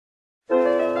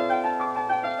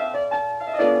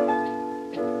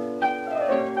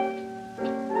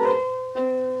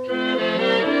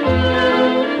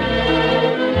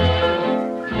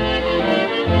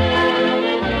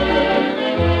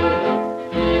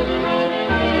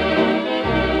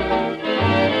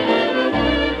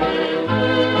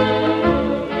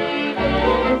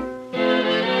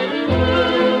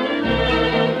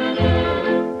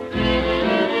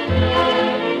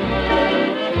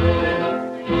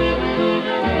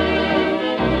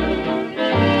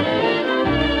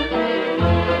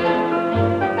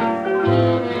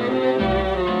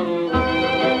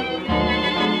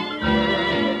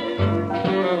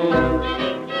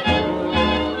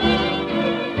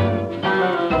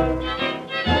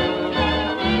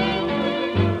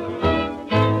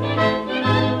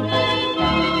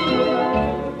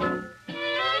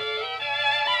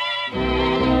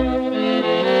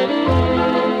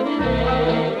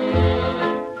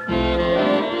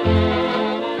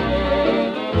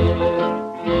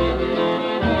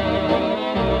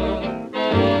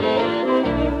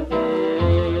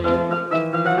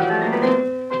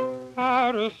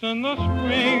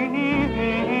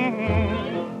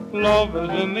love is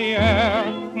in the air.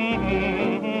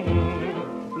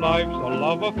 Life's a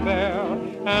love affair,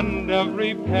 and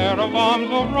every pair of arms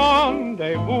a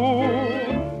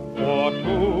rendezvous. For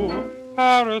two,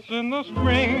 Paris in the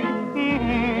spring,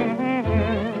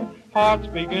 hearts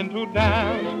begin to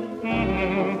dance,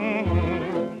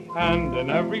 and in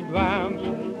every glance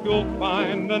you'll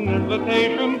find an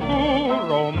invitation to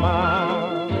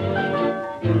romance.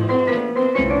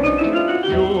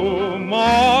 You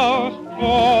must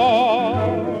fall,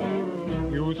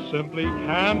 you simply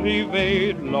can't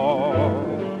evade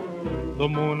love. The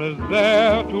moon is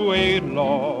there to aid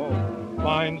love.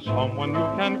 Find someone you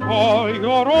can call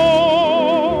your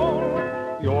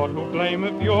own. You're to blame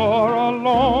if you're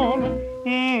alone.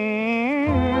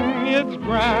 It's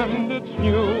grand, it's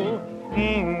new.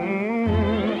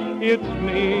 It's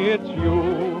me, it's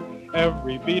you.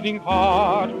 Every beating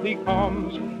heart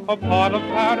becomes a part of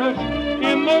Paris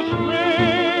in the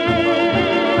spring.